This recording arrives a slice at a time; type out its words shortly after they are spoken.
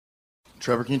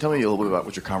Trevor, can you tell me a little bit about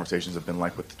what your conversations have been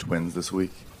like with the Twins this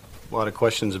week? A lot of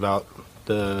questions about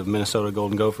the Minnesota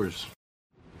Golden Gophers.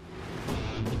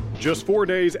 Just 4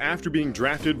 days after being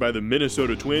drafted by the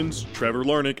Minnesota Twins, Trevor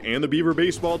Larnach and the Beaver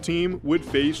baseball team would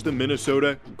face the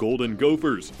Minnesota Golden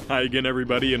Gophers. Hi again,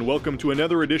 everybody, and welcome to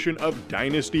another edition of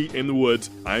Dynasty in the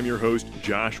Woods. I'm your host,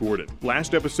 Josh Warden.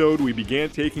 Last episode, we began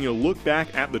taking a look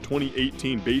back at the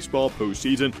 2018 baseball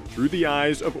postseason through the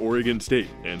eyes of Oregon State.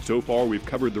 And so far, we've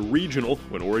covered the regional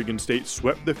when Oregon State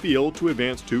swept the field to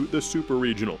advance to the Super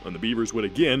Regional, and the Beavers would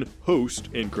again host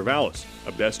in Corvallis.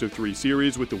 A best-of-3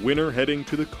 series with the winner heading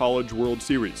to the College World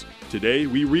Series. Today,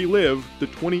 we relive the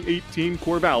 2018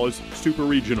 Corvallis Super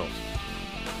Regional.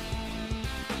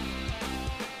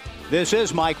 This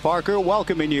is Mike Parker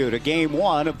welcoming you to Game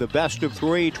 1 of the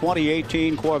best-of-3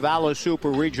 2018 Corvallis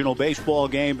Super Regional baseball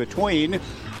game between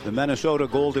the Minnesota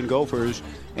Golden Gophers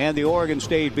and the Oregon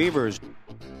State Beavers.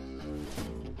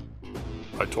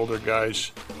 I told our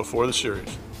guys before the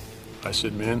series, I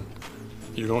said, man,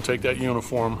 you're going to take that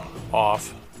uniform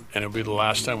off, and it'll be the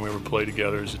last time we ever play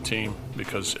together as a team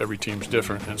because every team's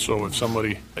different. And so if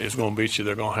somebody is going to beat you,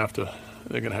 they're going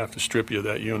to have to strip you of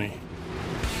that uni.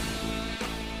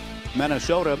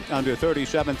 Minnesota, under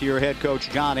 37th-year head coach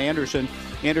John Anderson,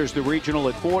 enters the regional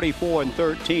at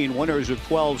 44-13, winners of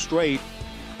 12 straight.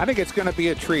 I think it's going to be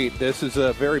a treat. This is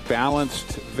a very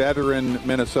balanced, veteran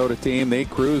Minnesota team. They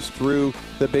cruised through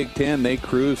the Big Ten. They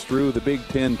cruised through the Big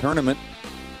Ten tournament.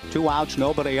 2 outs,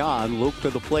 nobody on. Luke to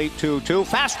the plate, 2-2.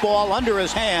 Fastball under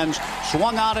his hands,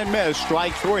 swung on and missed.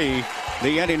 Strike 3.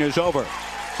 The inning is over.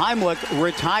 Heimlich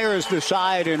retires the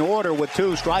side in order with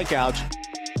 2 strikeouts.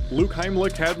 Luke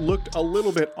Heimlich had looked a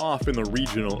little bit off in the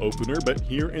regional opener, but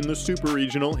here in the Super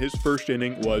Regional, his first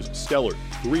inning was stellar.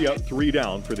 3 up, 3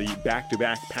 down for the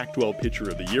back-to-back Pac-12 Pitcher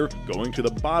of the Year. Going to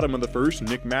the bottom of the first,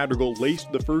 Nick Madrigal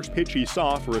laced the first pitch he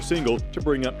saw for a single to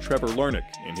bring up Trevor Larnach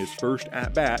in his first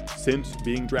at-bat since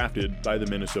being drafted by the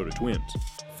Minnesota Twins.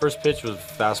 First pitch was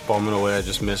fastball middle way. I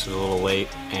just missed it a little late,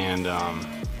 and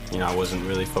I wasn't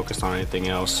really focused on anything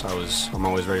else. I'm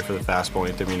always ready for the fastball.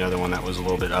 He threw me another one that was a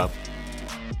little bit up.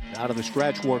 Out of the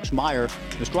stretch works Meyer.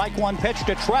 The strike one pitch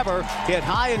to Trevor. Hit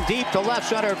high and deep to left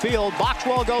center field.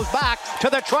 Boxwell goes back to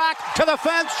the track, to the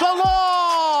fence, so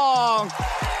long!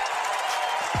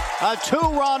 A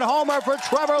 2-run homer for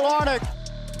Trevor Larnach.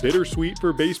 Bittersweet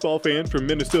for baseball fans from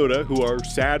Minnesota who are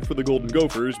sad for the Golden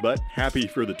Gophers, but happy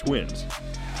for the Twins.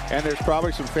 And there's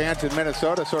probably some fans in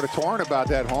Minnesota sort of torn about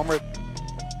that homer.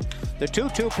 The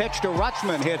 2-2 pitch to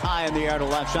Rutschman, hit high in the air to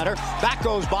left center. Back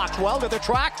goes Boxwell to the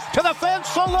track, to the fence,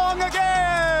 so long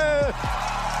again!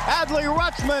 Adley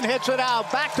Rutschman hits it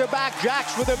out. Back-to-back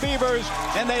jacks for the Beavers,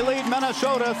 and they lead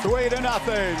Minnesota 3-0.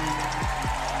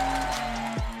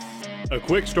 A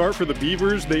quick start for the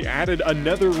Beavers. They added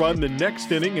another run the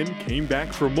next inning and came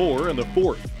back for more in the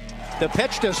 4th. The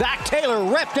pitch to Zach Taylor,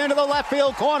 ripped into the left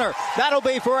field corner. That'll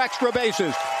be for extra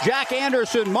bases. Jack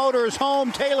Anderson motors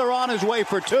home. Taylor on his way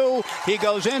for 2. He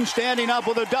goes in standing up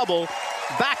with a double.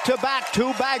 Back-to-back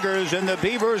 2 baggers, and the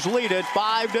Beavers lead it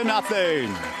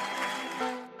 5-0.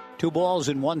 2 balls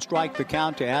and 1 strike the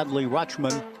count to Adley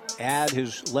Rutschman. Add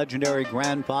his legendary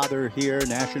grandfather here,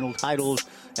 national titles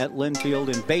at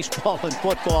Linfield in baseball and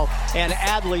football, and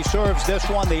Adley serves this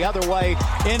one the other way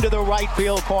into the right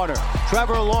field corner.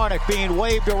 Trevor Larnach being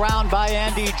waved around by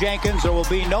Andy Jenkins. There will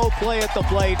be no play at the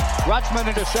plate. Rutschman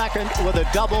into second with a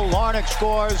double. Larnach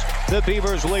scores. The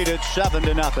Beavers lead it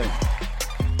 7-0.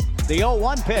 The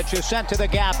 0-1 pitch is sent to the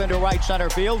gap into right center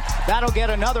field. That'll get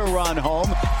another run home.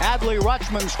 Adley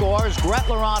Rutschman scores.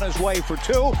 Gretler on his way for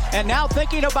 2. And now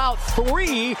thinking about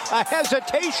 3, a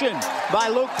hesitation by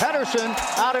Luke Pedersen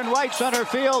out in right center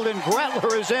field. And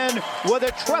Gretler is in with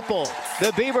a triple.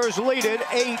 The Beavers lead it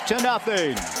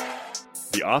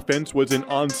 8-0. The offense was in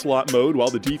onslaught mode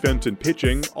while the defense and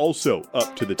pitching also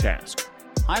up to the task.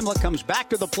 Heimlich comes back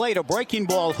to the plate, a breaking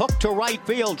ball hooked to right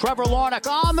field. Trevor Larnach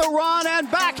on the run and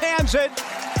backhands it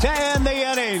to end the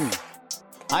inning.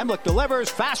 Heimlich delivers,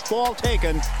 fastball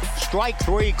taken, strike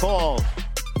 3 called.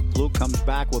 Luke comes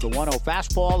back with a 1-0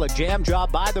 fastball, a jam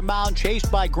job by the mound,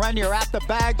 chased by Grenier at the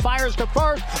bag, fires to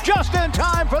first, just in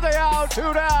time for the out,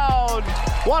 2 down.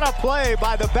 What a play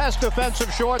by the best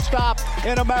defensive shortstop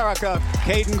in America,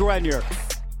 Caden Grenier.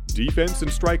 Defense and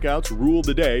strikeouts ruled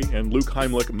the day, and Luke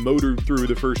Heimlich motored through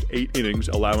the first 8 innings,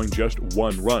 allowing just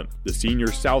 1 run. The senior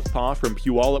southpaw from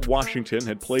Puyallup, Washington,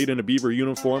 had played in a Beaver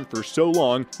uniform for so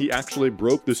long, he actually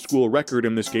broke the school record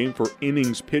in this game for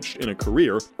innings pitched in a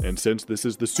career, and since this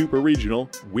is the Super Regional,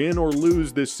 win or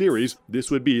lose this series, this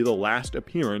would be the last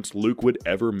appearance Luke would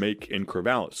ever make in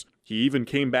Corvallis. He even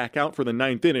came back out for the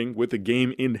 9th inning with the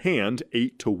game in hand,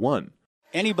 8-1.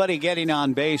 Anybody getting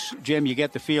on base, Jim, you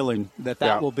get the feeling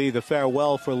that will be the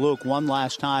farewell for Luke one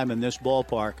last time in this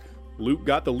ballpark. Luke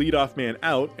got the leadoff man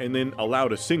out and then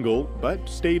allowed a single, but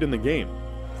stayed in the game.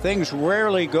 Things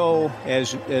rarely go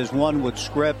as one would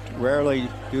script. Rarely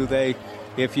do they.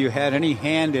 If you had any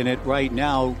hand in it right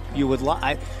now, you would.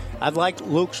 I'd like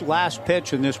Luke's last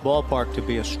pitch in this ballpark to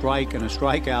be a strike and a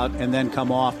strikeout, and then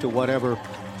come off to whatever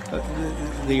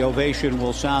the ovation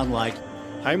will sound like.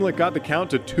 Heimlich got the count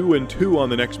to 2-2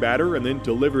 on the next batter and then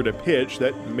delivered a pitch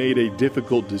that made a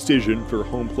difficult decision for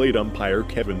home plate umpire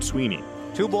Kevin Sweeney.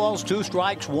 2 balls, 2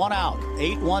 strikes, 1 out.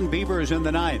 8-1 Beavers in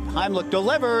the ninth. Heimlich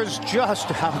delivers just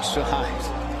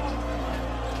outside.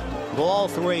 Ball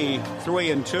 3,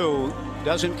 3-2.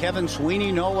 Doesn't Kevin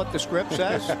Sweeney know what the script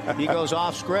says? He goes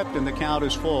off script and the count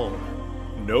is full.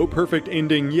 No perfect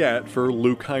ending yet for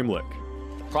Luke Heimlich.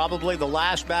 Probably the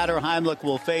last batter Heimlich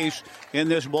will face in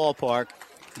this ballpark.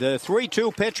 The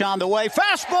 3-2 pitch on the way.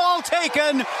 Fastball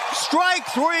taken. Strike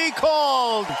 3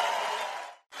 called.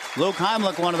 Luke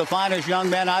Heimlich, one of the finest young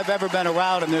men I've ever been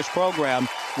around in this program,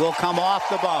 will come off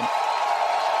the bump.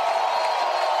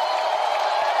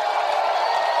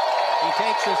 He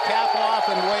takes his cap off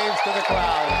and waves to the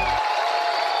crowd.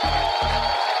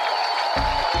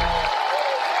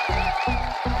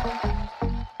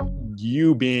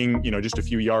 You being, just a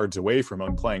few yards away from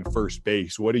him playing first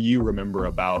base, what do you remember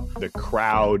about the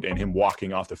crowd and him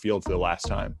walking off the field for the last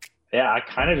time? Yeah, I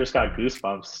kind of just got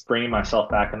goosebumps, bringing myself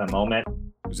back in the moment.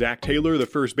 Zach Taylor, the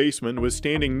first baseman, was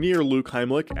standing near Luke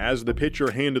Heimlich as the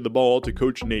pitcher handed the ball to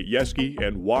Coach Nate Yeskie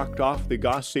and walked off the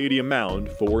Goss Stadium mound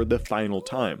for the final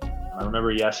time. I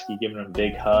remember Yeskie giving him a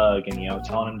big hug and,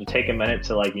 telling him to take a minute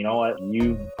to you know what,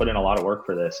 you put in a lot of work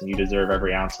for this and you deserve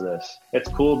every ounce of this. It's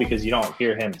cool because you don't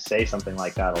hear him say something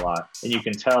like that a lot. And you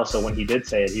can tell, so when he did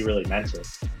say it, he really meant it.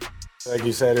 Like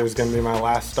you said, it was going to be my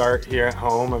last start here at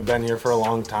home. I've been here for a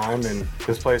long time, and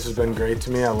this place has been great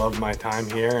to me. I love my time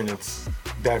here, and it's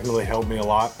definitely helped me a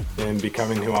lot in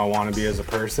becoming who I want to be as a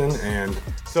person. And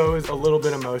so it was a little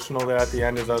bit emotional there at the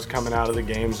end as I was coming out of the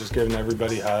games, just giving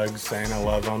everybody hugs, saying I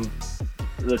love them.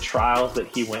 The trials that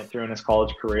he went through in his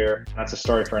college career, that's a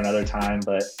story for another time,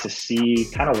 but to see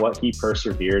kind of what he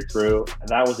persevered through,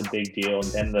 that was a big deal.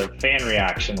 And the fan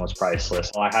reaction was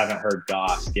priceless. I haven't heard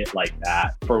Goss get like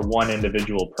that for one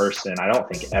individual person, I don't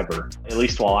think ever, at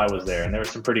least while I was there. And there were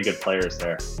some pretty good players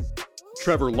there.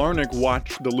 Trevor Larnach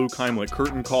watched the Luke Heimlich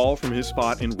curtain call from his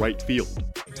spot in right field.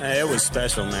 It was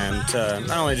special, man, to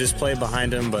not only just play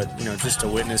behind him, but, just to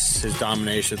witness his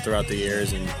domination throughout the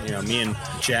years. And, me and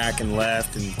Jack in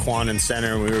left and Quan in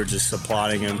center, we were just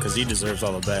applauding him because he deserves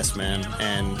all the best, man.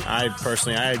 And I had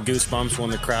goosebumps when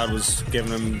the crowd was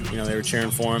giving him, they were cheering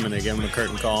for him and they gave him a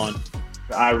curtain call. And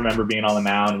I remember being on the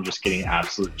mound and just getting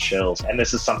absolute chills. And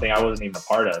this is something I wasn't even a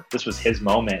part of. This was his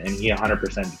moment, and he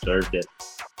 100% deserved it.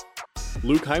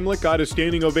 Luke Heimlich got a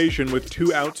standing ovation with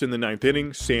 2 outs in the 9th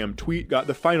inning. Sam Tweet got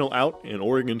the final out, and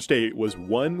Oregon State was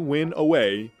 1 win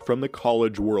away from the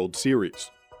College World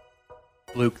Series.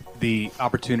 Luke, the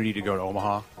opportunity to go to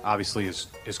Omaha obviously is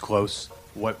close.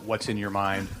 What's in your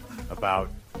mind about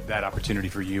that opportunity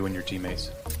for you and your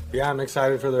teammates? Yeah, I'm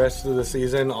excited for the rest of the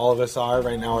season. All of us are.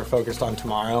 Right now we're focused on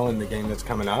tomorrow and the game that's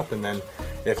coming up, and then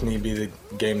if need be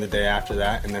the game the day after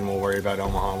that, and then we'll worry about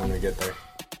Omaha when we get there.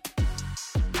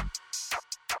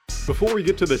 Before we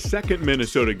get to the second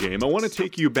Minnesota game, I want to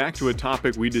take you back to a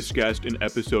topic we discussed in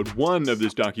episode 1 of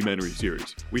this documentary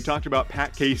series. We talked about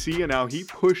Pat Casey and how he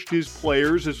pushed his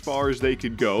players as far as they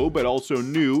could go, but also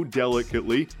knew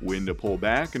delicately when to pull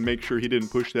back and make sure he didn't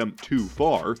push them too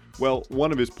far. Well,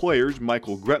 one of his players,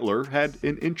 Michael Gretler, had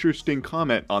an interesting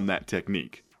comment on that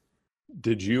technique.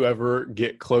 Did you ever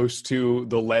get close to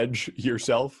the ledge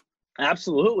yourself?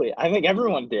 Absolutely. I think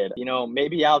everyone did.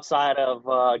 Maybe outside of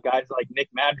guys like Nick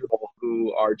Madrigal,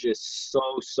 who are just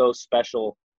so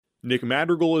special. Nick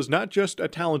Madrigal is not just a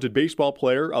talented baseball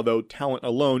player, although talent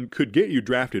alone could get you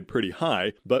drafted pretty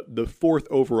high, but the 4th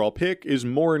overall pick is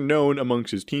more known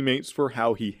amongst his teammates for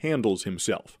how he handles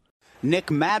himself. Nick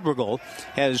Madrigal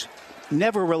has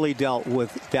never really dealt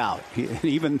with doubt.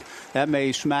 Even that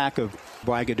may smack of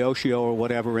braggadocio or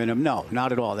whatever in him. No,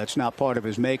 not at all. That's not part of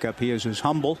his makeup. He is as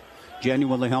humble,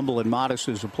 genuinely humble and modest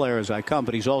as a player as I come,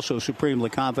 but he's also supremely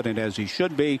confident, as he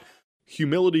should be.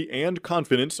 Humility and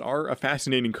confidence are a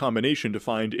fascinating combination to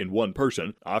find in one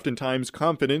person. Oftentimes,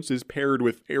 confidence is paired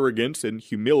with arrogance and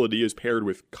humility is paired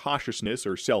with cautiousness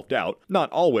or self-doubt. Not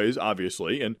always,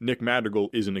 obviously, and Nick Madrigal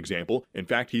is an example. In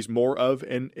fact, he's more of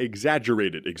an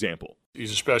exaggerated example.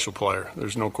 He's a special player.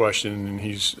 There's no question, and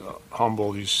he's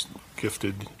humble, he's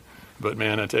gifted. But,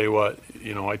 man, I tell you what,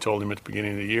 I told him at the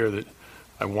beginning of the year that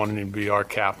I wanted him to be our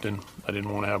captain. I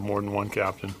didn't want to have more than one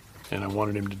captain, and I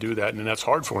wanted him to do that. And that's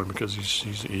hard for him because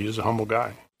he is a humble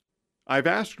guy. I've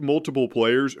asked multiple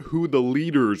players who the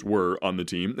leaders were on the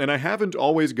team, and I haven't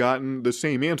always gotten the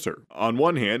same answer. On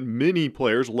one hand, many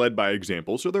players led by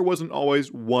example, so there wasn't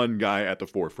always one guy at the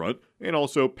forefront. And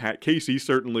also, Pat Casey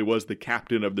certainly was the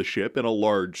captain of the ship in a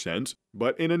large sense.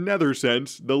 But in another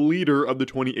sense, the leader of the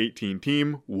 2018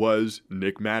 team was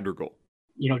Nick Madrigal.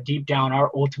 Deep down, our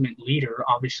ultimate leader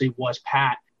obviously was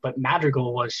Pat, but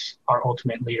Madrigal was our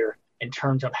ultimate leader in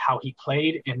terms of how he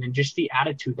played and then just the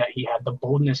attitude that he had, the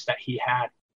boldness that he had.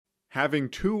 Having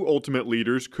two ultimate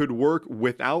leaders could work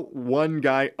without one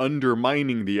guy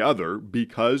undermining the other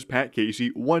because Pat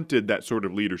Casey wanted that sort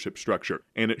of leadership structure,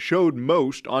 and it showed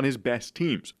most on his best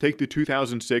teams. Take the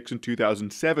 2006 and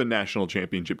 2007 national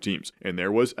championship teams, and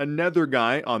there was another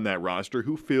guy on that roster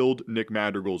who filled Nick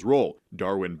Madrigal's role.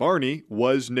 Darwin Barney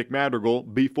was Nick Madrigal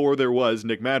before there was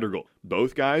Nick Madrigal.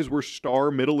 Both guys were star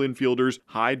middle infielders,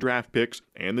 high draft picks,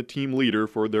 and the team leader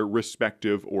for their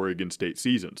respective Oregon State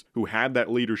seasons, who had that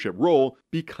leadership role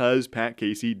because Pat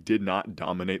Casey did not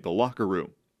dominate the locker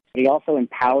room. He also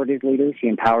empowered his leaders. He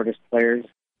empowered his players.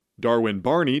 Darwin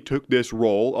Barney took this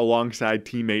role alongside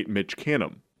teammate Mitch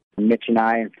Canham. Mitch and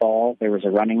I in fall, there was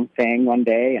a running thing one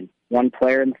day, and one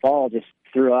player in the fall just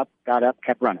threw up, got up,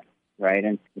 kept running, right?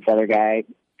 And this other guy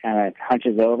kind of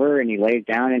hunches over, and he lays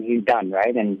down, and he's done,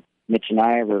 right? And Mitch and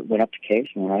I went up to Case,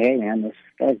 and we're like, hey, man, this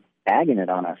guy's bagging it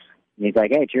on us. And he's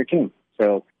like, hey, it's your team.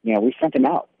 So, we sent him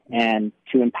out. And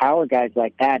to empower guys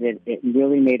like that, it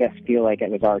really made us feel like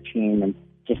it was our team, and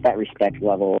just that respect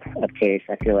level of Case.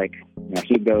 I feel like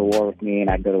he'd go to war with me, and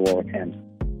I'd go to war with him.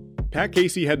 Pat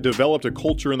Casey had developed a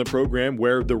culture in the program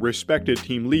where the respected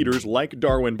team leaders like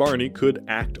Darwin Barney could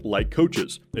act like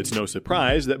coaches. It's no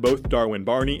surprise that both Darwin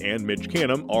Barney and Mitch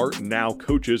Canham are now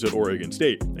coaches at Oregon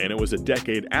State, and it was a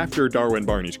decade after Darwin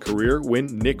Barney's career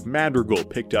when Nick Madrigal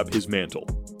picked up his mantle.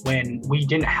 When we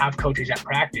didn't have coaches at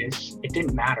practice, it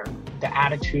didn't matter. The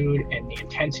attitude and the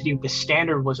intensity, the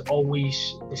standard was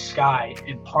always the sky,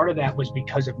 and part of that was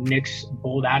because of Nick's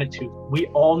bold attitude. We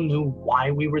all knew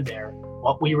why we were there,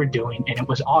 what we were doing, and it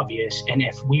was obvious. And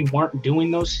if we weren't doing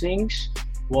those things,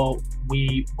 well,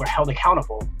 we were held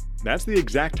accountable. That's the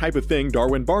exact type of thing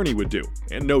Darwin Barney would do.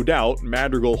 And no doubt,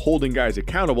 Madrigal holding guys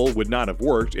accountable would not have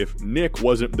worked if Nick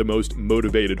wasn't the most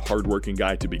motivated, hardworking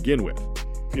guy to begin with.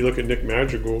 If you look at Nick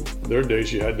Madrigal, there are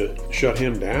days you had to shut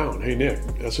him down. Hey, Nick,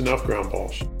 that's enough ground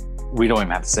balls. We don't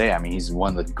even have to say, he's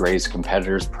one of the greatest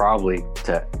competitors probably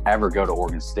to ever go to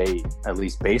Oregon State, at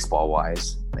least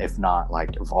baseball-wise, if not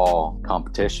of all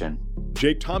competition.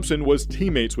 Jake Thompson was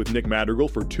teammates with Nick Madrigal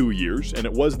for 2 years, and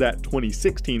it was that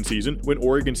 2016 season when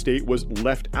Oregon State was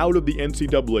left out of the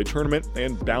NCAA tournament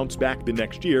and bounced back the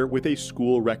next year with a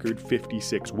school record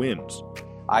 56 wins.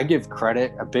 I give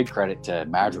a big credit to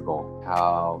Madrigal,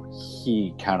 how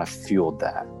he kind of fueled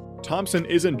that. Thompson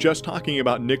isn't just talking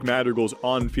about Nick Madrigal's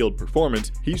on-field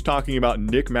performance, he's talking about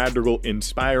Nick Madrigal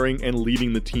inspiring and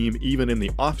leading the team even in the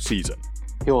offseason.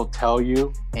 He'll tell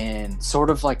you in sort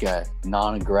of like a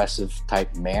non-aggressive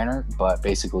type manner, but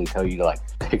basically tell you to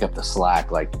pick up the slack,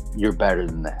 you're better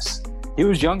than this. He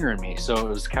was younger than me, so it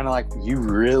was kind of you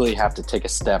really have to take a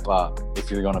step up if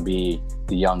you're going to be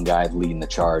the young guy leading the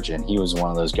charge, and he was one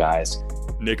of those guys.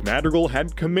 Nick Madrigal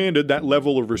had commanded that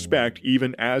level of respect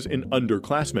even as an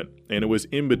underclassman, and it was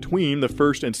in between the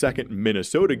first and second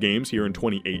Minnesota games here in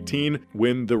 2018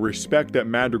 when the respect that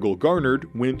Madrigal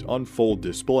garnered went on full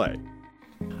display.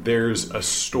 There's a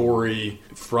story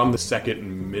from the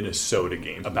second Minnesota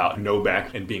game about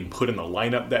Novak and being put in the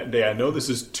lineup that day. I know this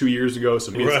is 2 years ago,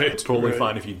 so it's totally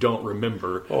fine if you don't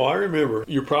remember. Oh, I remember.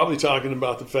 You're probably talking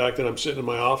about the fact that I'm sitting in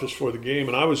my office for the game,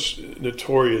 and I was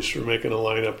notorious for making a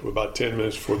lineup about 10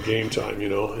 minutes before game time,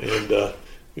 and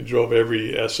it drove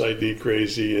every SID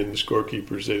crazy, and the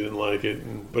scorekeepers, they didn't like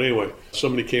it. But anyway,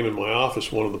 somebody came in my office,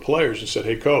 one of the players, and said,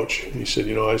 hey, Coach, he said,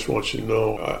 I just want you to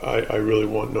know I really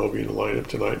want Noby in the lineup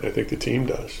tonight, and I think the team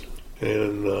does.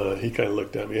 And he kind of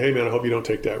looked at me, hey, man, I hope you don't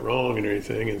take that wrong and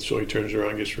everything. And so he turns around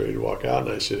and gets ready to walk out,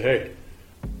 and I said, hey,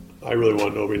 I really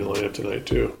want Noby in the lineup tonight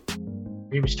too.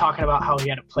 He was talking about how he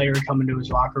had a player come into his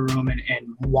locker room and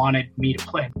wanted me to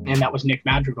play, and that was Nick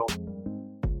Madrigal.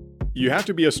 You have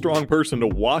to be a strong person to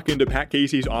walk into Pat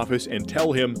Casey's office and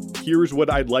tell him, here's what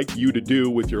I'd like you to do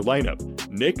with your lineup.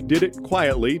 Nick did it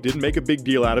quietly, didn't make a big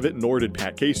deal out of it, nor did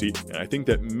Pat Casey. And I think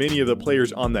that many of the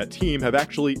players on that team have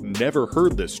actually never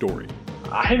heard this story.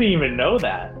 I didn't even know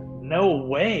that. No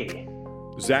way.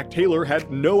 Zach Taylor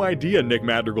had no idea Nick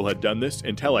Madrigal had done this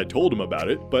until I told him about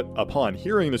it, but upon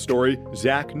hearing the story,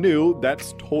 Zach knew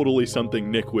that's totally something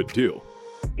Nick would do.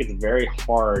 It's very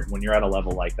hard when you're at a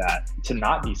level like that to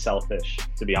not be selfish.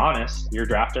 To be honest, you're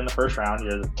drafted in the first round,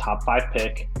 you're the top 5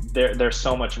 pick. There's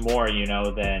so much more,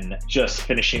 than just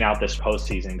finishing out this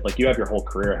postseason. Like, you have your whole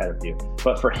career ahead of you.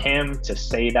 But for him to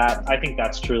say that, I think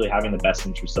that's truly having the best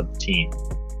interest of the team.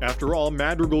 After all,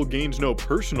 Madrigal gains no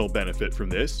personal benefit from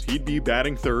this. He'd be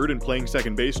batting third and playing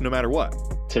second base no matter what.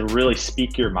 To really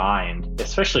speak your mind,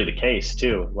 especially the case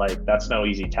too, like, that's no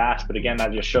easy task. But again,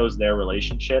 that just shows their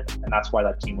relationship. And that's why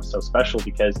that team was so special,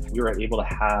 because we were able to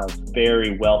have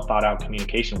very well thought out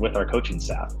communication with our coaching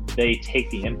staff. They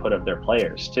take the input of their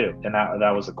players too. And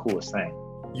that was the coolest thing.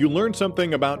 You learn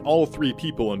something about all 3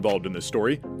 people involved in this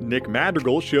story. Nick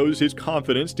Madrigal shows his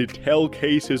confidence to tell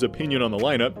Case his opinion on the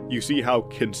lineup. You see how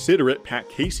considerate Pat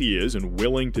Casey is and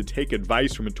willing to take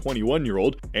advice from a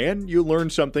 21-year-old. And you learn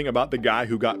something about the guy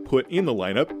who got put in the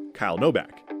lineup, Kyle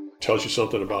Novak. Tells you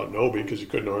something about Noby because he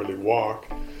couldn't hardly walk.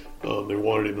 They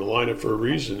wanted him in the lineup for a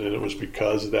reason, and it was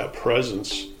because of that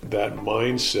presence, that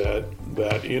mindset,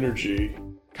 that energy.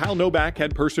 Kyle Novak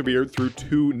had persevered through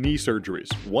 2 knee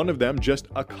surgeries, one of them just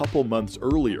a couple months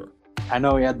earlier. I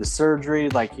know he had the surgery,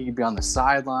 like he could be on the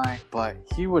sideline, but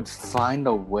he would find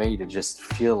a way to just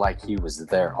feel like he was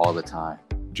there all the time.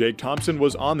 Jake Thompson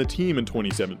was on the team in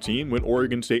 2017 when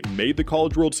Oregon State made the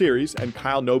College World Series, and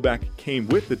Kyle Novak came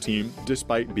with the team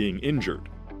despite being injured.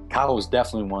 Kyle was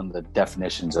definitely one of the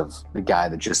definitions of the guy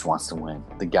that just wants to win.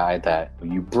 The guy that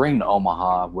you bring to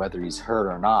Omaha, whether he's hurt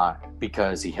or not,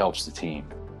 because he helps the team.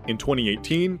 In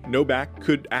 2018, Novak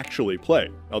could actually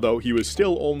play, although he was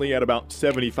still only at about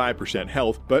 75%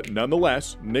 health, but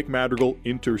nonetheless, Nick Madrigal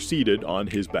interceded on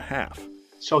his behalf.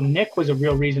 So Nick was a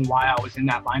real reason why I was in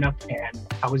that lineup, and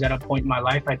I was at a point in my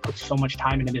life I put so much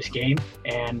time into this game,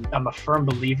 and I'm a firm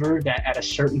believer that at a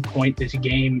certain point this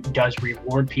game does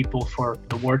reward people for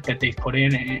the work that they've put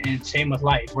in, and same with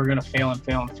life. We're going to fail and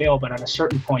fail and fail, but at a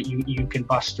certain point you can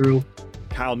bust through.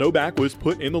 Kyle Novak was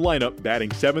put in the lineup, batting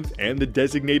 7th and the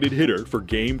designated hitter for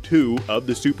Game 2 of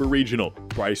the Super Regional.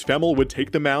 Bryce Femmel would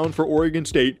take the mound for Oregon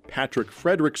State, Patrick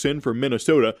Fredrickson for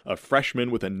Minnesota, a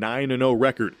freshman with a 9-0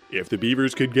 record. If the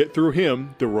Beavers could get through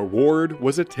him, the reward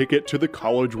was a ticket to the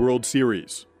College World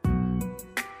Series.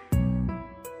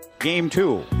 Game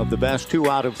 2 of the best 2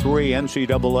 out of 3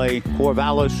 NCAA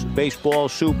Corvallis Baseball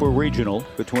Super Regional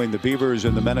between the Beavers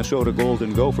and the Minnesota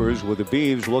Golden Gophers, with the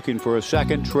Beavs looking for a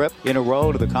second trip in a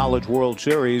row to the College World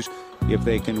Series if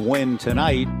they can win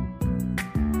tonight.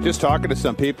 Just talking to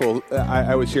some people,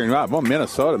 I was hearing, well,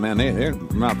 Minnesota, man, they're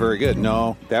not very good.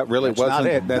 No, that really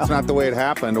wasn't. That's not the way it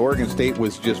happened. Oregon State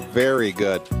was just very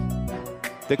good.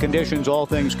 The conditions, all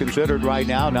things considered right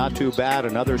now, not too bad.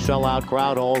 Another sellout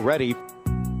crowd already.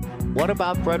 What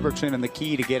about Fredrickson and the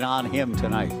key to get on him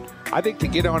tonight? I think to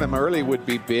get on him early would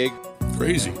be big.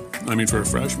 Crazy. I mean, for a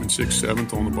freshman, 6th, 7th,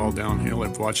 throwing the ball downhill.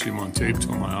 I've watched him on tape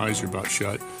till my eyes are about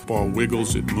shut. Ball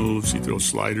wiggles, it moves. He throws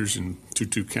sliders in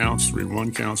 2-2 counts,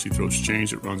 3-1 counts. He throws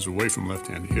change that runs away from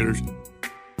left-handed hitters.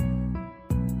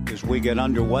 As we get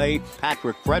underway,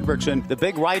 Patrick Fredrickson, the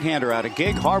big right-hander out of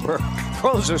Gig Harbor,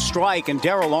 throws a strike, and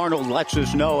Daryl Arnold lets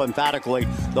us know emphatically,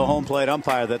 the home plate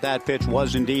umpire, that pitch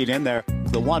was indeed in there.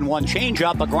 The 1-1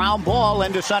 changeup, a ground ball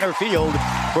into center field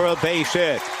for a base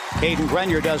hit. Caden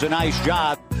Grenier does a nice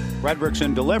job.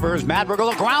 Fredrickson delivers. Madrigal,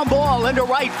 a ground ball into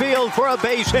right field for a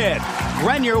base hit.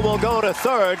 Grenier will go to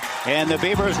third, and the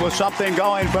Beavers with something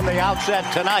going from the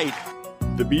outset tonight.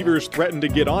 The Beavers threatened to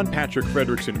get on Patrick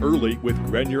Fredrickson early, with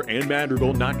Grenier and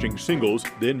Madrigal notching singles.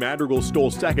 Then Madrigal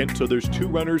stole second, so there's 2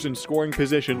 runners in scoring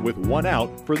position with 1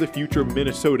 out for the future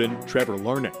Minnesotan Trevor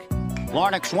Larnach.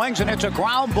 Larnach swings, and it's a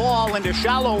ground ball into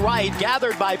shallow right,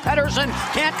 gathered by Pedersen.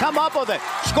 Can't come up with it.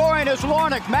 Scoring is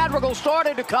Larnach. Madrigal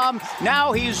started to come.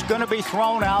 Now he's going to be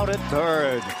thrown out at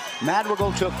third.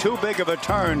 Madrigal took too big of a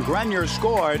turn. Grenier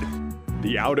scored.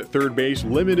 The out at third base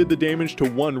limited the damage to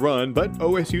 1 run, but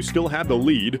OSU still had the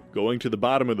lead. Going to the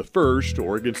bottom of the first,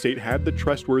 Oregon State had the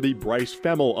trustworthy Bryce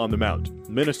Femmel on the mound.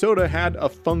 Minnesota had a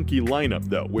funky lineup,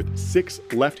 though, with 6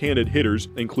 left-handed hitters,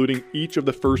 including each of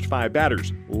the first 5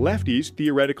 batters. Lefties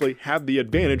theoretically have the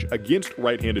advantage against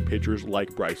right-handed pitchers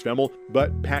like Bryce Femmel,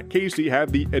 but Pat Casey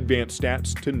had the advanced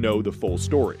stats to know the full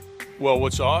story. Well,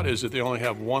 what's odd is that they only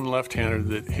have 1 left-hander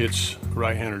that hits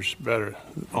right-handers better.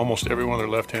 Almost every one of their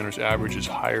left-handers average is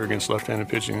higher against left-handed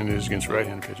pitching than it is against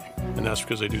right-handed pitching. And that's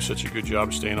because they do such a good job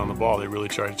of staying on the ball. They really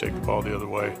try to take the ball the other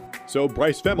way. So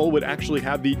Bryce Femmel would actually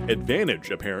have the advantage,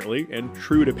 apparently, and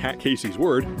true to Pat Casey's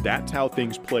word, that's how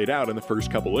things played out in the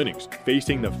first couple innings.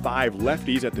 Facing the 5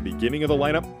 lefties at the beginning of the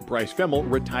lineup, Bryce Femmel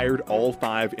retired all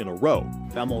 5 in a row.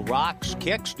 Femmel rocks,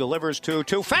 kicks, delivers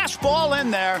 2-2. Fastball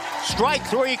in there. Strike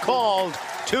 3 called.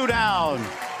 2 down.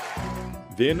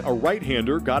 Then a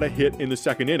right-hander got a hit in the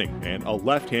second inning, and a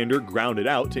left-hander grounded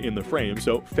out to end the frame,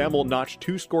 so Femmel notched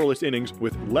 2 scoreless innings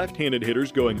with left-handed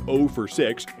hitters going 0 for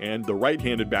 6 and the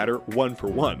right-handed batter 1 for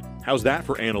 1. How's that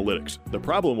for analytics? The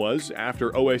problem was,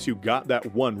 after OSU got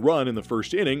that 1 run in the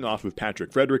first inning off of Patrick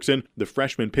Fredrickson, the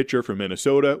freshman pitcher from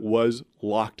Minnesota was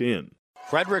locked in.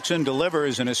 Fredrickson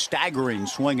delivers in a staggering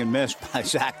swing and miss by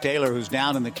Zach Taylor, who's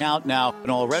down in the count now.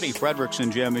 And already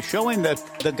Fredrickson, Jim, is showing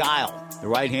the guile. The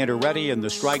right-hander ready, and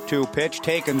the strike 2 pitch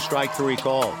taken, strike 3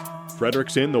 called.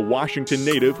 Fredrickson, the Washington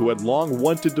native who had long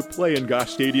wanted to play in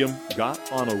Goss Stadium,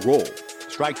 got on a roll.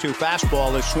 Strike 2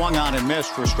 fastball is swung on and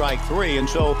missed for strike 3. And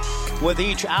so with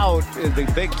each out, the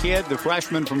big kid, the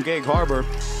freshman from Gig Harbor,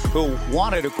 who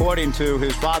wanted, according to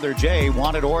his father Jay,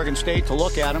 wanted Oregon State to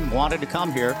look at him, wanted to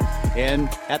come here, and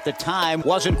at the time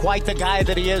wasn't quite the guy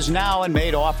that he is now and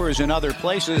made offers in other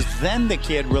places. Then the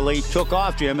kid really took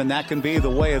off, Jim, and that can be the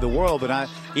way of the world. But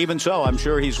even so, I'm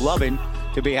sure he's loving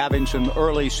to be having some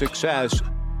early success.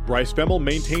 Bryce Femmel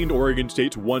maintained Oregon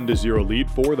State's 1-0 lead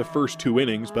for the first 2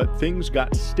 innings, but things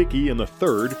got sticky in the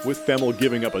third, with Femmel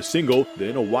giving up a single,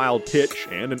 then a wild pitch,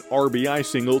 and an RBI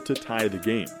single to tie the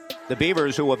game. The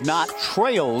Beavers, who have not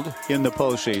trailed in the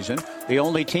postseason, the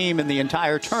only team in the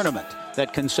entire tournament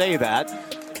that can say that,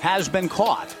 has been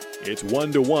caught. It's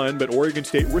 1-1, but Oregon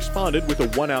State responded with a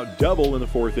 1-out double in the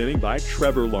 4th inning by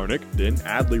Trevor Larnach. Then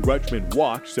Adley Rutschman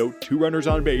walked, so 2 runners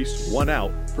on base, 1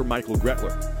 out for Michael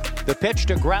Gretler. The pitch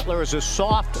to Gretler is a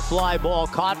soft fly ball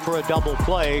caught for a double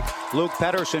play. Luke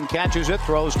Pedersen catches it,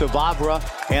 throws to Vavra,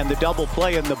 and the double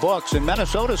play in the books. And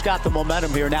Minnesota's got the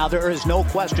momentum here now. There is no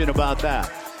question about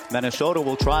that. Minnesota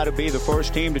will try to be the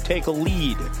first team to take a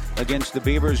lead against the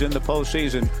Beavers in the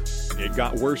postseason. It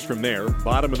got worse from there.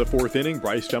 Bottom of the 4th inning,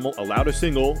 Bryce Femmel allowed a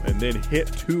single and then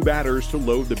hit 2 batters to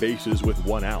load the bases with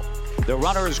 1 out. The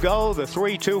runners go, the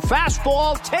 3-2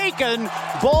 fastball taken,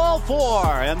 ball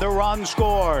 4, and the run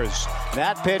scores.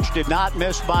 That pitch did not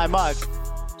miss by much.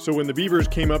 So when the Beavers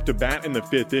came up to bat in the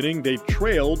 5th inning, they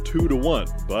trailed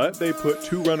 2-1, but they put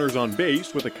 2 runners on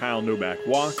base with a Kyle Novak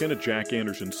walk and a Jack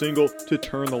Anderson single to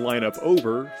turn the lineup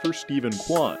over for Stephen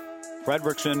Kwan.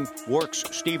 Fredrickson works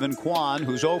Stephen Kwan,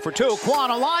 who's 0 for 2. Kwan,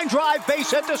 a line drive,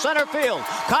 base hit to center field.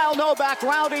 Kyle Novak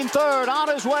rounding third, on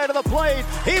his way to the plate.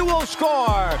 He will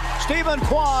score. Stephen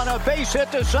Kwan, a base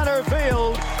hit to center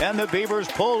field, and the Beavers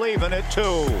pull even at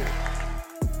 2.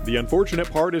 The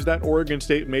unfortunate part is that Oregon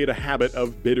State made a habit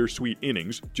of bittersweet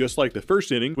innings. Just like the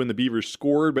first inning, when the Beavers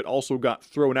scored but also got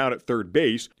thrown out at third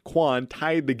base, Kwan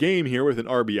tied the game here with an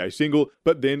RBI single,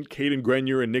 but then Caden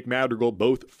Grenier and Nick Madrigal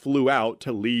both flew out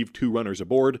to leave 2 runners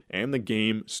aboard, and the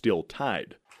game still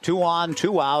tied. 2 on,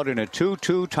 2 out in a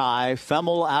 2-2 tie.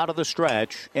 Femmel out of the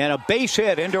stretch, and a base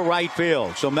hit into right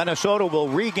field. So Minnesota will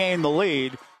regain the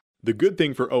lead. The good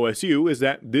thing for OSU is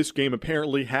that this game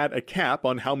apparently had a cap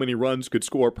on how many runs could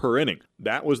score per inning.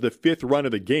 That was the 5th run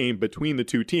of the game between the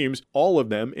 2 teams, all of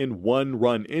them in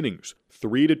 1-run innings.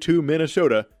 3-2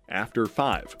 Minnesota after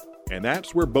 5. And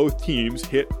that's where both teams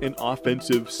hit an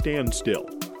offensive standstill.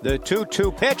 The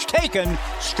 2-2 pitch taken,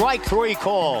 strike 3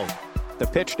 called. The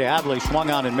pitch to Adley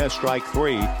swung on and missed, strike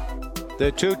 3.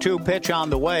 The 2-2 pitch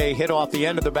on the way, hit off the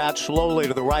end of the bat slowly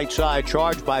to the right side,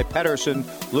 charged by Pedersen.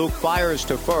 Luke fires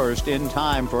to first in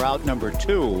time for out number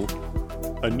 2.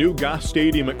 A new Goss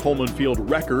Stadium at Coleman Field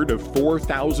record of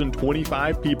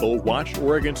 4,025 people watched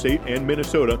Oregon State and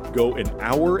Minnesota go an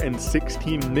hour and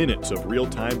 16 minutes of real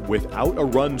time without a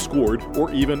run scored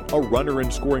or even a runner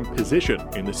in scoring position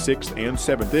in the 6th and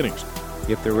 7th innings.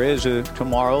 If there is a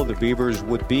tomorrow, the Beavers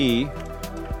would be,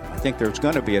 I think there's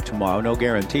going to be a tomorrow, no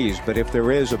guarantees, but if there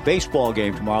is a baseball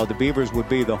game tomorrow, the Beavers would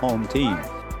be the home team.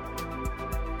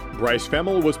 Bryce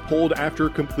Femmel was pulled after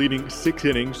completing 6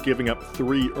 innings, giving up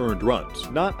 3 earned runs.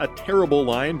 Not a terrible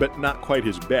line, but not quite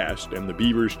his best, and the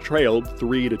Beavers trailed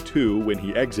 3-2 when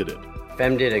he exited.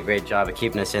 Fem did a great job of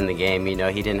keeping us in the game. You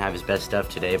know, he didn't have his best stuff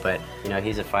today, but, you know,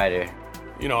 he's a fighter.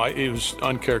 You know, it was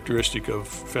uncharacteristic of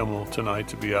Femmel tonight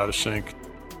to be out of sync.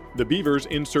 The Beavers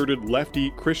inserted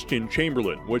lefty Christian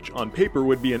Chamberlain, which on paper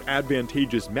would be an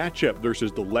advantageous matchup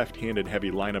versus the left-handed heavy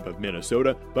lineup of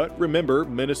Minnesota. But remember,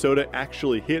 Minnesota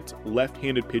actually hits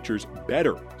left-handed pitchers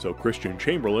better, so Christian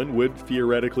Chamberlain would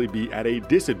theoretically be at a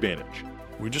disadvantage.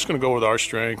 We're just going to go with our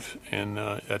strength, and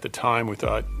at the time we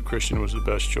thought Christian was the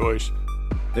best choice.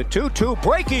 The 2-2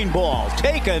 breaking ball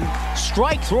taken,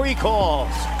 strike 3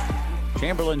 calls.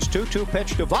 Chamberlain's 2-2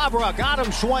 pitch to Vavra, got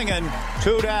him swinging,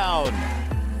 2 down.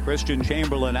 Christian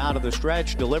Chamberlain out of the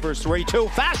stretch, delivers 3-2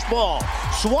 fastball,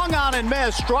 swung on and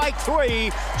missed, strike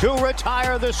 3 to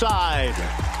retire the side.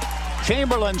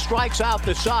 Chamberlain strikes out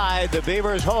the side. The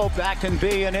Beavers hope that can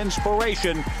be an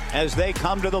inspiration as they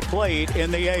come to the plate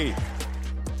in the 8th.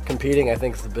 Competing, I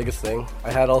think, is the biggest thing.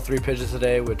 I had all 3 pitches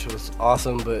today, which was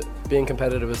awesome, but being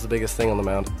competitive is the biggest thing on the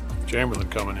mound. Chamberlain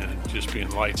coming in and just being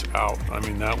lights out. I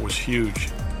mean, that was huge.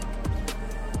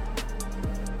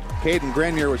 Caden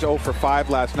Grenier was 0 for 5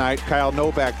 last night. Kyle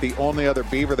Novak, the only other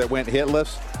Beaver that went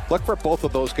hitless. Look for both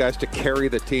of those guys to carry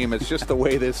the team. It's just the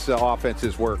way this offense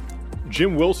is worked.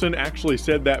 Jim Wilson actually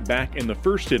said that back in the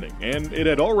first inning, and it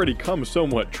had already come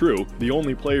somewhat true. The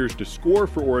only players to score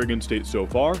for Oregon State so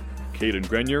far, Caden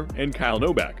Grenier and Kyle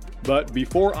Novak. But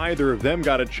before either of them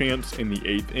got a chance in the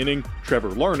 8th inning, Trevor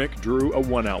Larnach drew a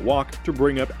 1-out walk to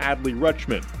bring up Adley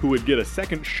Rutschman, who would get a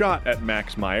second shot at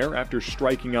Max Meyer after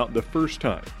striking out the first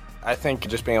time. I think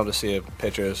just being able to see a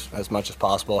pitcher as much as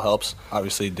possible helps.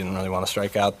 Obviously, didn't really want to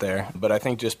strike out there, but I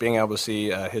think just being able to see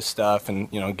his stuff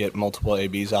and get multiple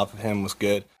ABs off of him was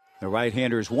good. The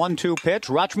right-hander's 1-2 pitch.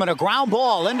 Rutschman, a ground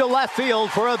ball into left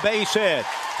field for a base hit.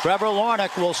 Trevor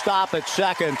Larnach will stop at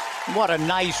second. What a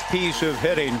nice piece of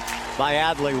hitting by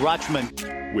Adley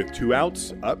Rutschman. With 2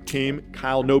 outs, up came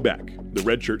Kyle Novak. The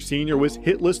redshirt senior was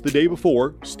hitless the day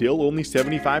before, still only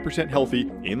 75% healthy,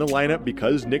 in the lineup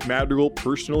because Nick Madrigal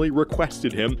personally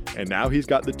requested him, and now he's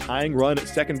got the tying run at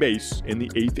second base in the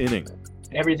 8th inning.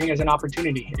 Everything is an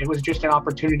opportunity. It was just an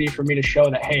opportunity for me to show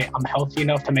that, hey, I'm healthy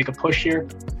enough to make a push here.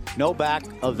 Novak,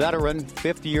 a veteran,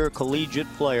 50-year collegiate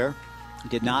player,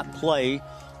 did not play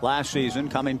last season,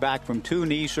 coming back from 2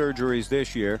 knee surgeries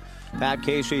this year. Pat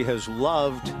Casey has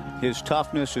loved his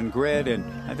toughness and grit, and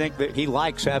I think that he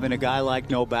likes having a guy like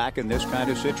Novak in this kind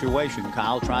of situation.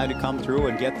 Kyle trying to come through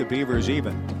and get the Beavers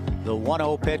even. The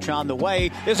 1-0 pitch on the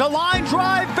way is a line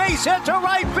drive, base hit to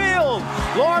right field.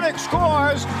 Larnach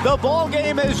scores. The ball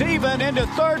game is even. Into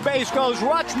third base goes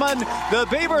Rutschman. The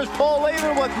Beavers pull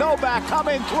even with Novak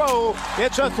coming through.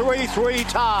 It's a 3-3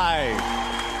 tie.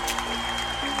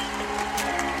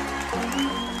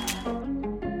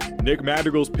 Nick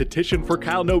Madrigal's petition for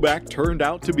Kyle Novak turned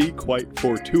out to be quite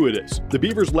fortuitous. The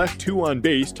Beavers left 2 on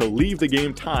base to leave the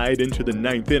game tied into the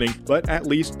 9th inning, but at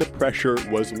least the pressure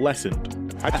was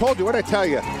lessened. I told you, what'd I tell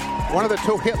you? One of the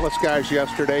 2 hitless guys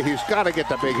yesterday, he's got to get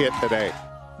the big hit today.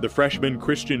 The freshman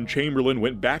Christian Chamberlain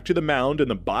went back to the mound in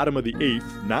the bottom of the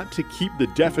 8th, not to keep the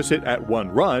deficit at 1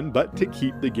 run, but to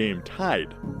keep the game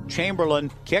tied.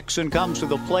 Chamberlain kicks and comes to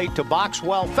the plate to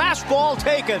Boxwell. Fastball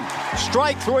taken.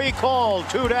 Strike 3 called.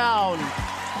 2 down.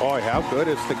 Boy, how good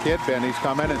has the kid been? He's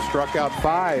come in and struck out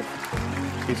 5.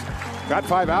 He's got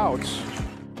 5 outs.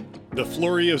 The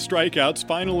flurry of strikeouts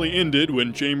finally ended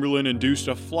when Chamberlain induced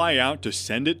a flyout to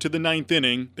send it to the 9th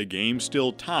inning, the game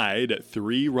still tied at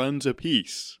 3 runs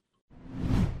apiece.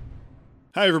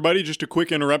 Hi everybody, just a quick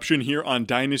interruption here on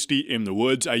Dynasty in the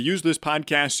Woods. I use this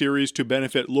podcast series to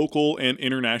benefit local and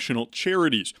international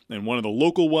charities, and one of the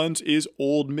local ones is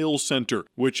Old Mill Center,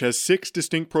 which has 6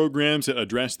 distinct programs that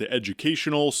address the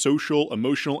educational, social,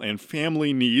 emotional, and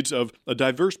family needs of a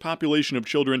diverse population of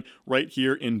children right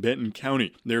here in Benton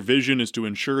County. Their vision is to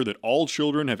ensure that all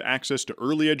children have access to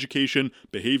early education,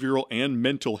 behavioral, and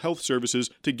mental health services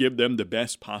to give them the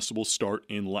best possible start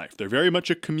in life. They're very much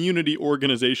a community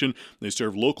organization. They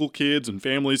serve local kids and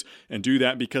families, and do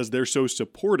that because they're so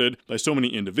supported by so many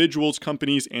individuals,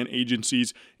 companies, and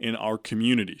agencies in our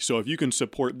community. So if you can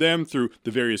support them through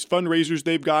the various fundraisers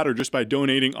they've got, or just by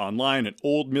donating online at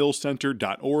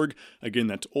oldmillcenter.org. Again,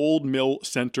 that's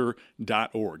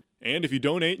oldmillcenter.org. And if you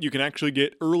donate, you can actually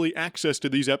get early access to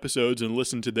these episodes and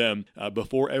listen to them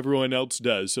before everyone else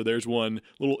does. So there's one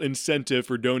little incentive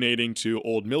for donating to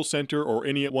Old Mill Center or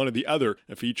any one of the other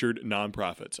featured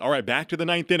nonprofits. All right, back to the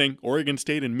 9th inning, Oregon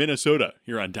State and Minnesota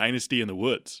here on Dynasty in the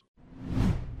Woods.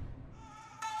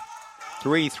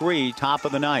 3-3, top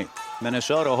of the 9th.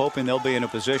 Minnesota hoping they'll be in a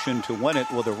position to win it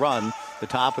with a run. The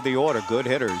top of the order, good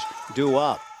hitters, due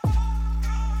up.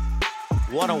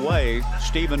 1 away,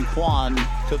 Stephen Kwan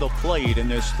to the plate in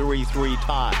this 3-3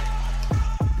 tie.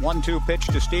 1-2 pitch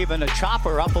to Stephen, a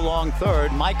chopper up along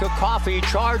third. Micah Coffey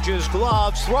charges,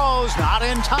 gloves, throws, not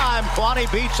in time.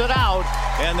 Kwani beats it out,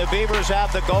 and the Beavers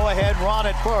have the go-ahead run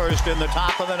at first in the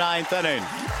top of the 9th inning.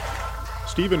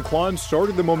 Stephen Kwan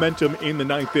started the momentum in the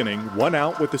 9th inning, 1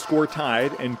 out with the score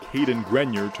tied, and Caden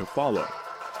Grenier to follow.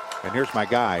 And here's my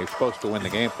guy who's supposed to win the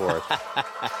game for us.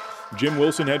 Jim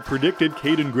Wilson had predicted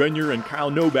Caden Grenier and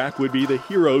Kyle Novak would be the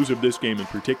heroes of this game in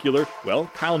particular. Well,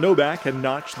 Kyle Novak had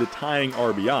notched the tying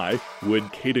RBI. Would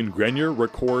Caden Grenier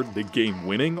record the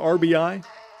game-winning RBI?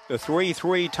 The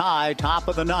 3-3 tie, top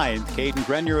of the 9th. Caden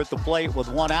Grenier at the plate with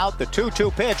 1 out. The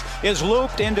 2-2 pitch is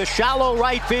looped into shallow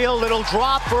right field. It'll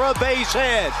drop for a base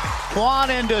hit. Kwan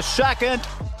into second.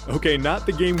 Okay, not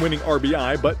the game-winning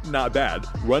RBI, but not bad.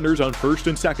 Runners on first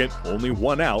and second, only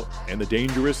one out, and the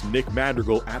dangerous Nick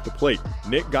Madrigal at the plate.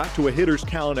 Nick got to a hitter's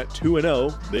count at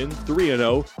 2-0, then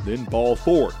 3-0, then ball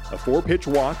 4. A 4-pitch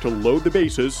walk to load the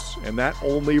bases, and that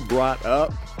only brought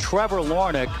up Trevor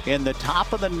Larnach in the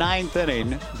top of the 9th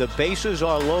inning. The bases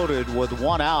are loaded with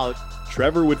one out.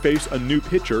 Trevor would face a new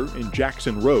pitcher in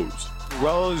Jackson Rose.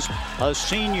 Rose, a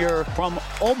senior from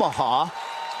Omaha,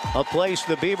 a place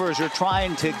the Beavers are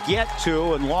trying to get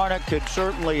to, and Larnach could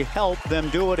certainly help them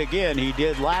do it again. He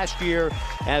did last year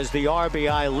as the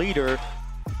RBI leader.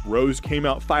 Rose came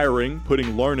out firing,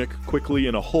 putting Larnach quickly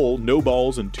in a hole, no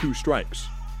balls and 2 strikes.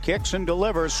 Kicks and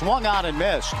delivers, swung out and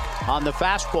missed on the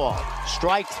fastball.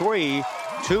 Strike 3,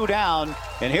 2 down,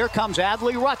 and here comes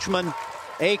Adley Rutschman,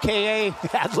 a.k.a.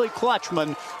 Adley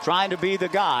Clutchman, trying to be the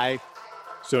guy.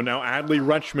 So now Adley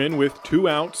Rutschman, with 2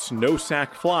 outs, no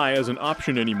sac fly as an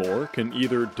option anymore, can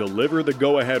either deliver the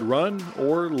go-ahead run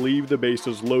or leave the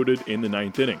bases loaded in the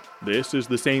 9th inning. This is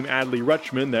the same Adley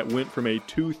Rutschman that went from a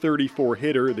 .234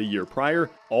 hitter the year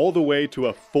prior all the way to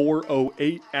a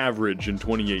 .408 average in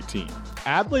 2018.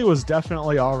 Adley was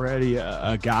definitely already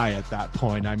a guy at that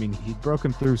point. I mean, he'd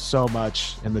broken through so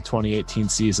much in the 2018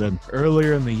 season.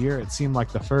 Earlier in the year, it seemed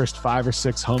like the first 5 or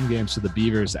 6 home games for the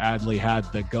Beavers, Adley had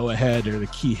the go-ahead or the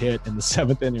key hit in the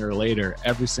 7th inning or later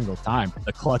every single time.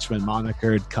 The Clutchman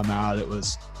moniker had come out. It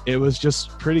was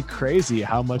just pretty crazy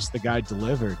how much the guy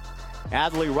delivered.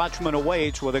 Adley Rutschman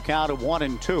awaits with a count of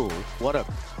 1-2. What a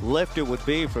lift it would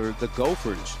be for the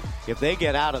Gophers. If they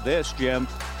get out of this, Jim,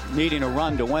 needing a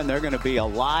run to win, they're going to be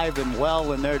alive and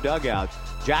well in their dugout.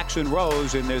 Jackson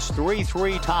Rose in this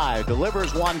 3-3 tie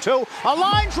delivers 1-2. A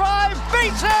line drive,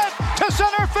 beats it to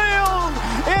center field.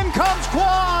 In comes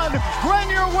Quan.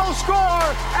 Grenier will score.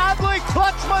 Adley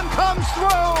Clutchman comes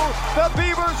through. The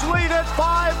Beavers lead it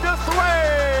 5-3.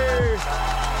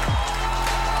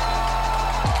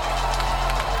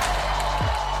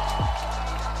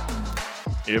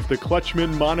 If the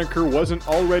Clutchman moniker wasn't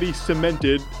already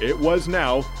cemented, it was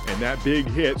now, and that big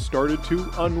hit started to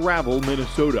unravel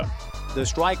Minnesota. The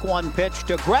strike 1 pitch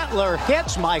to Gretler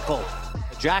hits Michael.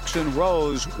 Jackson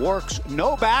Rose works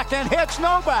Novak and hits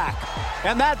Novak.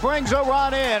 And that brings a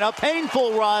run in, a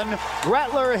painful run.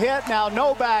 Gretler hit, now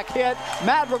Novak hit.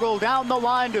 Madrigal down the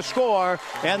line to score,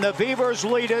 and the Beavers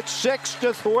lead it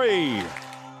 6-3.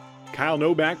 Kyle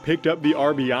Novak picked up the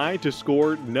RBI to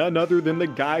score none other than the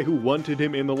guy who wanted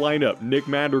him in the lineup, Nick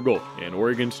Madrigal, and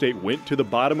Oregon State went to the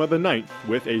bottom of the 9th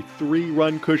with a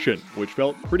 3-run cushion, which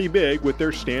felt pretty big with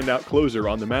their standout closer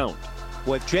on the mound.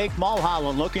 With Jake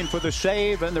Mulholland looking for the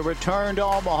save and the return to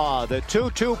Omaha. The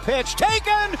 2-2 pitch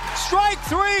taken, strike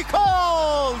 3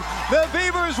 called. The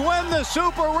Beavers win the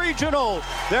Super Regional.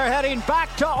 They're heading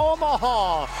back to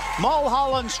Omaha.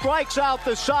 Mulholland strikes out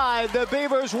the side. The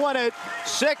Beavers win it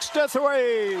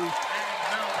 6-3.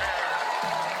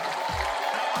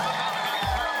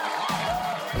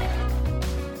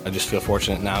 I just feel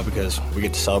fortunate now because we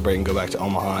get to celebrate and go back to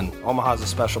Omaha. And Omaha's a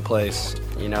special place.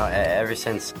 You know, ever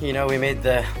since, we made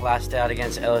the last out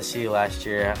against LSU last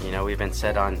year, we've been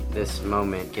set on this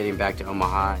moment, getting back to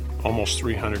Omaha. Almost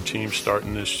 300 teams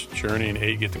starting this journey, and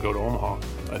 8 get to go to Omaha.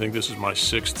 I think this is my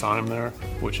 6th time there,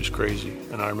 which is crazy.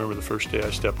 And I remember the first day I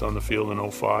stepped on the field in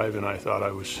 2005, and I thought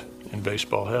I was in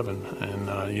baseball heaven.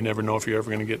 And you never know if you're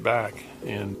ever going to get back.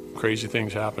 And crazy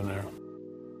things happen there.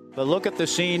 But look at the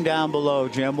scene down below,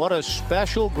 Jim. What a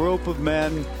special group of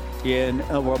men in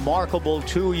a remarkable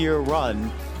 2-year run.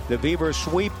 The Beavers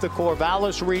sweep the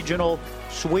Corvallis Regional,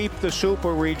 sweep the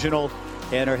Super Regional,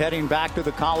 and are heading back to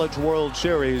the College World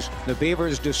Series. The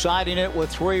Beavers deciding it with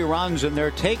 3 runs, and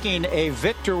they're taking a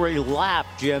victory lap,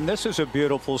 Jim. This is a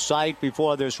beautiful sight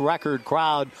before this record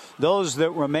crowd. Those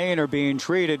that remain are being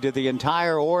treated to the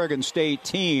entire Oregon State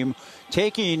team,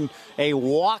 taking a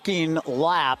walking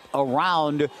lap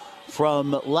around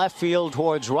from left field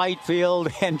towards right field,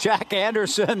 and Jack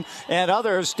Anderson and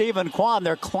others, Stephen Quan,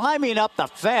 they're climbing up the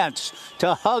fence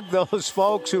to hug those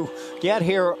folks who get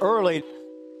here early.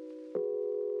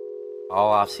 All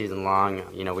off season long,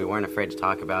 we weren't afraid to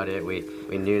talk about it. We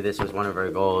knew this was one of our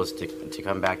goals to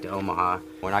come back to Omaha.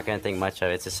 We're not going to think much of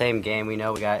it. It's the same game. We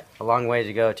know we got a long way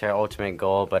to go to our ultimate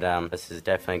goal, but this is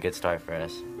definitely a good start for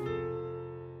us.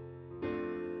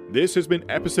 This has been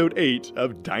episode 8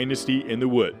 of Dynasty in the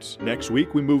Woods. Next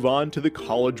week, we move on to the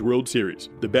College World Series.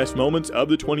 The best moments of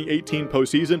the 2018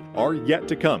 postseason are yet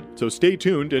to come, so stay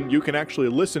tuned and you can actually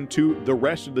listen to the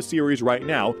rest of the series right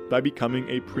now by becoming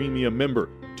a premium member.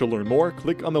 To learn more,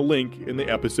 click on the link in the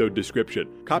episode description.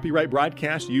 Copyright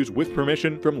broadcast used with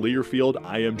permission from Learfield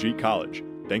IMG College.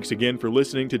 Thanks again for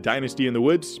listening to Dynasty in the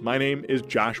Woods. My name is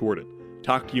Josh Warden.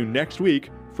 Talk to you next week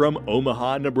from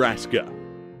Omaha, Nebraska.